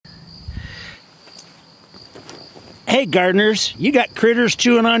Hey gardeners, you got critters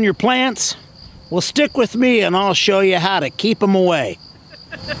chewing on your plants? Well, stick with me and I'll show you how to keep them away.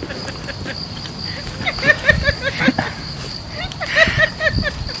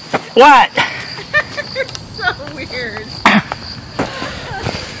 What? It's so weird.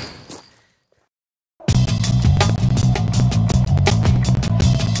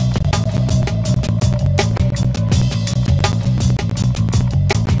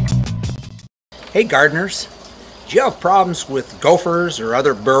 Hey gardeners, do you have problems with gophers or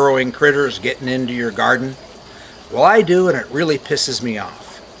other burrowing critters getting into your garden? Well, I do, and it really pisses me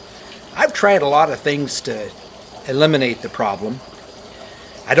off. I've tried a lot of things to eliminate the problem.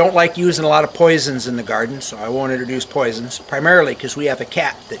 I don't like using a lot of poisons in the garden, so I won't introduce poisons, primarily because we have a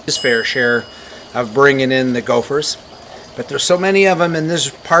cat that is fair share of bringing in the gophers. But there's so many of them in this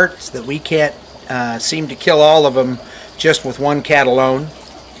parts that we can't seem to kill all of them just with one cat alone.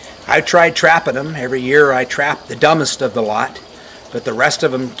 I've tried trapping them. Every year I trap the dumbest of the lot, but the rest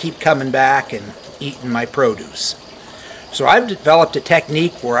of them keep coming back and eating my produce. So I've developed a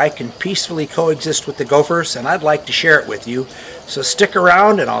technique where I can peacefully coexist with the gophers, and I'd like to share it with you. So stick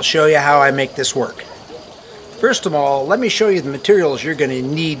around and I'll show you how I make this work. First of all, let me show you the materials you're going to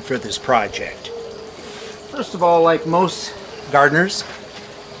need for this project. First of all, like most gardeners,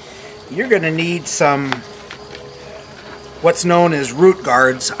 you're going to need some what's known as root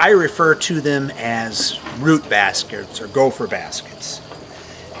guards. I refer to them as root baskets or gopher baskets.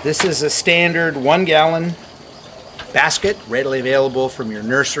 This is a standard 1 gallon basket, readily available from your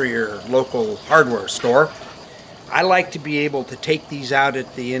nursery or local hardware store. I like to be able to take these out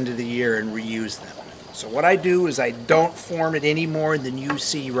at the end of the year and reuse them. So what I do is I don't form it any more than you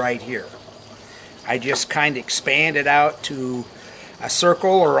see right here. I just kind of expand it out to a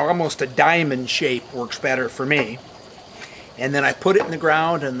circle or almost a diamond shape works better for me. And then I put it in the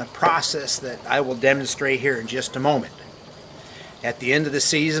ground in the process that I will demonstrate here in just a moment. At the end of the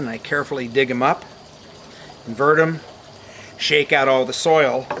season, I carefully dig them up, invert them, shake out all the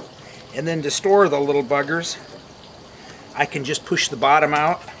soil, and then to store the little buggers, I can just push the bottom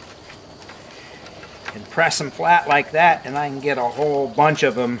out and press them flat like that, and I can get a whole bunch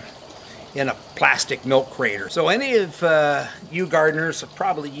of them in a plastic milk crater. So any of you gardeners have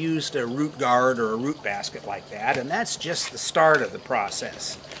probably used a root guard or a root basket like that, and that's just the start of the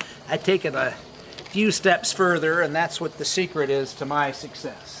process. I take it a few steps further, and that's what the secret is to my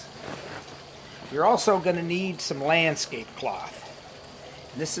success. You're also going to need some landscape cloth.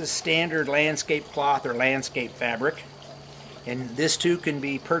 This is standard landscape cloth or landscape fabric, and this too can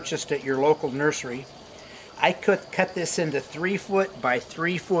be purchased at your local nursery. I could cut this into 3 foot by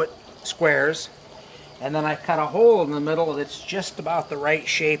 3 foot squares, and then I cut a hole in the middle that's just about the right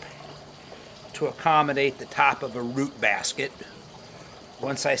shape to accommodate the top of a root basket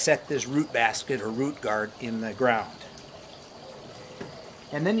once I set this root basket or root guard in the ground.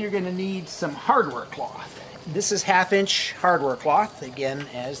 And then you're going to need some hardware cloth. This is 1/2 inch hardware cloth. Again,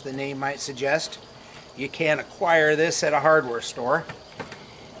 as the name might suggest, you can acquire this at a hardware store.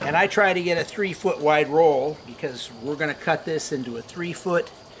 And I try to get a 3 foot wide roll because we're going to cut this into a 3 foot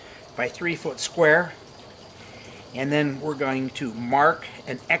by 3 foot square, and then we're going to mark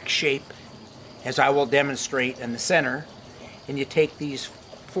an X shape as I will demonstrate in the center, and you take these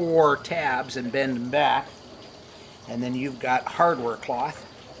 4 tabs and bend them back, and then you've got hardware cloth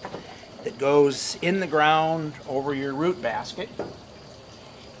that goes in the ground over your root basket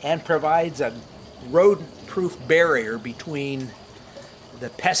and provides a rodent-proof barrier between the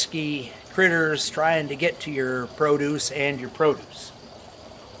pesky critters trying to get to your produce and your produce.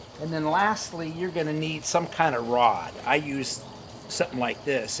 And then lastly, you're going to need some kind of rod. I use something like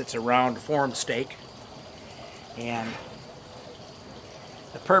this. It's a round form stake. And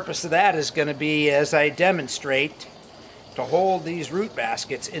the purpose of that is going to be, as I demonstrate, to hold these root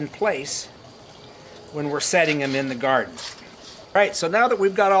baskets in place when we're setting them in the garden. All right, so now that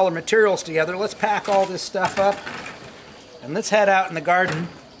we've got all the materials together, let's pack all this stuff up and let's head out in the garden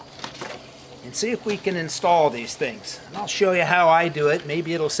and see if we can install these things. And I'll show you how I do it.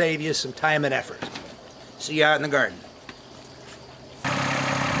 Maybe it'll save you some time and effort. See you out in the garden.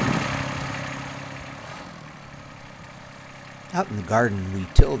 Out in the garden, we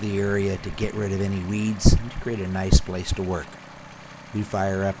till the area to get rid of any weeds and to create a nice place to work. We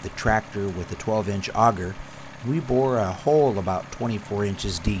fire up the tractor with a 12-inch auger. We bore a hole about 24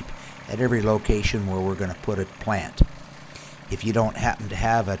 inches deep at every location where we're going to put a plant. If you don't happen to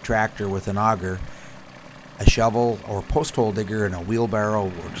have a tractor with an auger, a shovel or post hole digger and a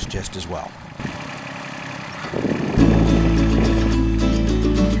wheelbarrow works just as well.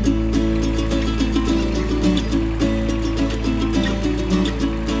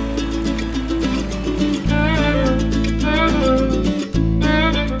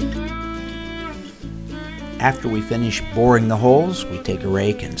 After we finish boring the holes, we take a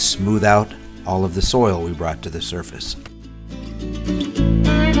rake and smooth out all of the soil we brought to the surface.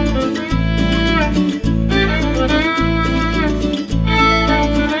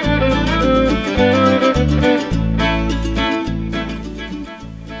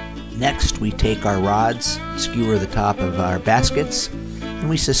 Next, we take our rods, skewer the top of our baskets, and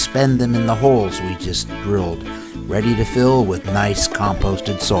we suspend them in the holes we just drilled, ready to fill with nice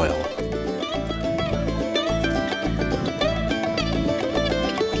composted soil.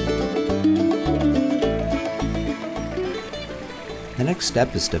 The next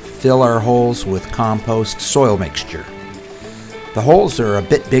step is to fill our holes with compost soil mixture. The holes are a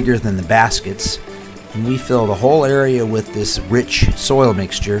bit bigger than the baskets, and we fill the whole area with this rich soil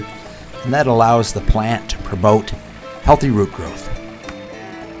mixture, and that allows the plant to promote healthy root growth.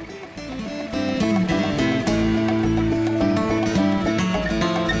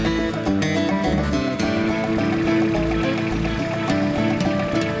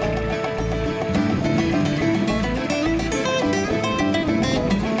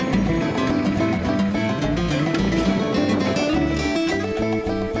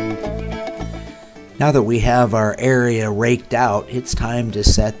 Now that we have our area raked out, it's time to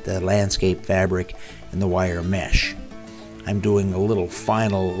set the landscape fabric and the wire mesh. I'm doing a little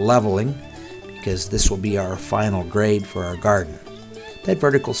final leveling because this will be our final grade for our garden. That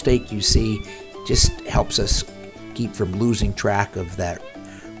vertical stake you see just helps us keep from losing track of that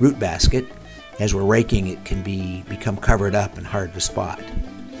root basket. As we're raking, it can become covered up and hard to spot.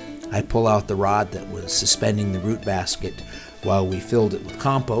 I pull out the rod that was suspending the root basket while we filled it with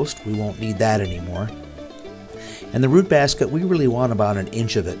compost. We won't need that anymore. And the root basket, we really want about an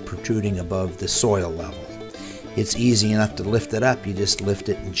inch of it protruding above the soil level. It's easy enough to lift it up. You just lift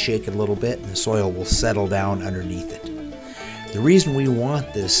it and shake it a little bit and the soil will settle down underneath it. The reason we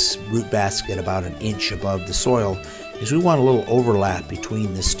want this root basket about an inch above the soil is we want a little overlap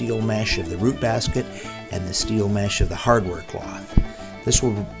between the steel mesh of the root basket and the steel mesh of the hardware cloth. This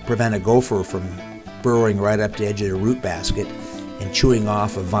will prevent a gopher from burrowing right up to the edge of the root basket and chewing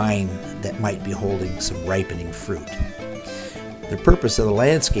off a vine that might be holding some ripening fruit. The purpose of the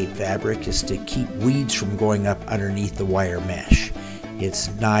landscape fabric is to keep weeds from going up underneath the wire mesh. It's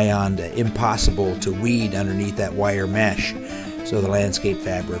nigh on to impossible to weed underneath that wire mesh, so the landscape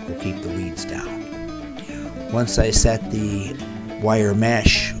fabric will keep the weeds down. Once I set the wire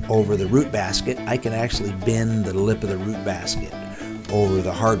mesh over the root basket, I can actually bend the lip of the root basket over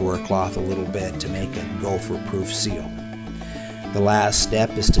the hardware cloth a little bit to make a gopher-proof seal. The last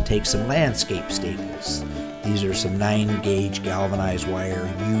step is to take some landscape staples. These are some 9-gauge galvanized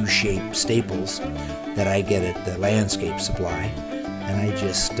wire U-shaped staples that I get at the landscape supply, and I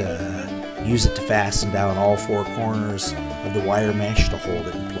just use it to fasten down all 4 corners of the wire mesh to hold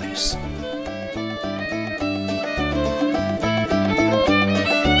it in place.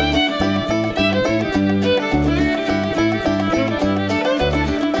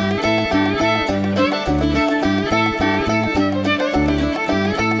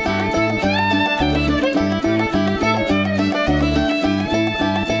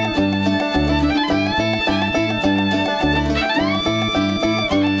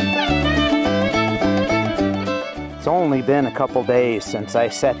 It's only been a couple days since I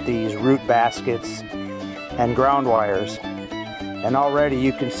set these root baskets and ground wires, and already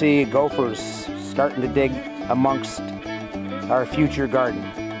you can see gophers starting to dig amongst our future garden.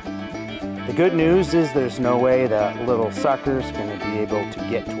 The good news is there's no way the little sucker's going to be able to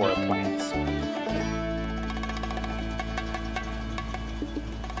get to our plants.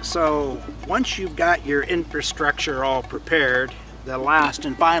 So once you've got your infrastructure all prepared, the last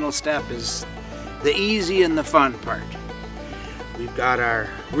and final step is the easy and the fun part. We've got our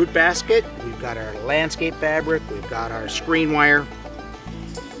root basket, we've got our landscape fabric, we've got our screen wire,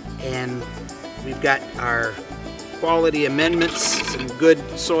 and we've got our quality amendments, some good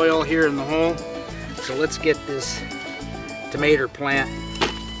soil here in the hole. So let's get this tomato plant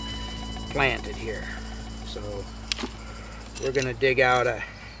planted here. So we're going to dig out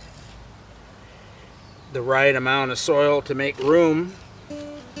the right amount of soil to make room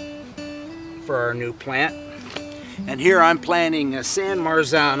for our new plant. And here I'm planting a San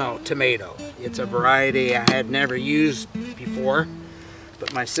Marzano tomato. It's a variety I had never used before,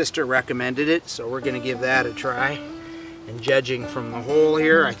 but my sister recommended it, so we're going to give that a try. And judging from the hole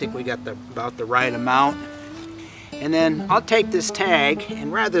here, I think we got about the right amount. And then I'll take this tag,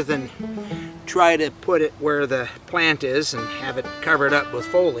 and rather than try to put it where the plant is and have it covered up with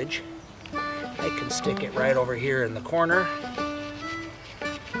foliage, I can stick it right over here in the corner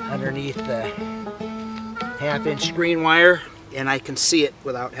underneath the 1/2-inch screen wire, and I can see it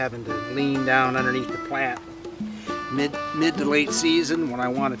without having to lean down underneath the plant. mid to late season when I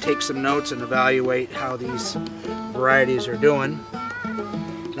want to take some notes and evaluate how these varieties are doing.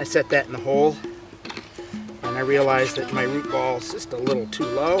 And I set that in the hole, and I realized that my root ball is just a little too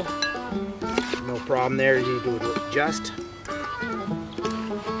low. No problem there, you need to adjust.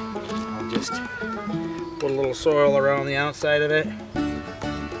 I'll just put a little soil around the outside of it.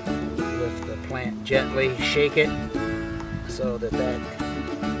 Lift the plant gently, shake it so that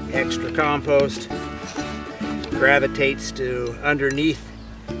extra compost gravitates to underneath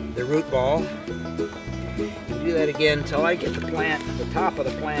the root ball. Do that again until I get the top of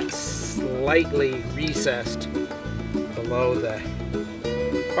the plant slightly recessed below the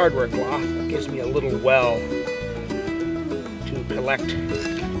hardware cloth. It gives me a little well to collect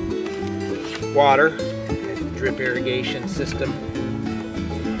water. The drip irrigation system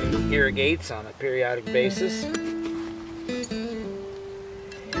irrigates on a periodic basis.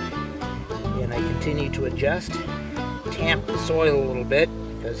 And I continue to adjust, tamp the soil a little bit,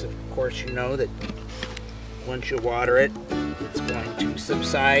 because of course you know that once you water it, it's going to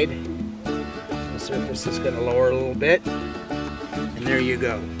subside. The surface is going to lower a little bit. And there you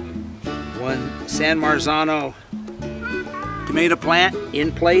go. One San Marzano tomato plant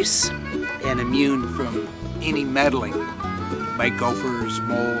in place and immune from any meddling by gophers,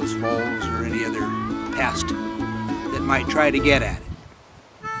 moles, voles, or any other pest that might try to get at it.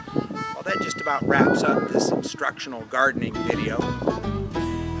 Well, that just about wraps up this instructional gardening video.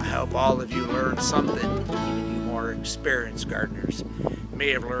 I hope all of you learned something. Even you more experienced gardeners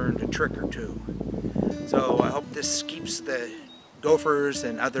may have learned a trick or two. So I hope this keeps the gophers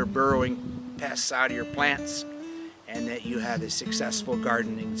and other burrowing pests out of your plants, and that you have a successful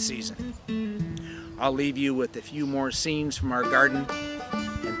gardening season. I'll leave you with a few more scenes from our garden,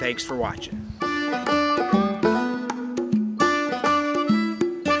 and thanks for watching.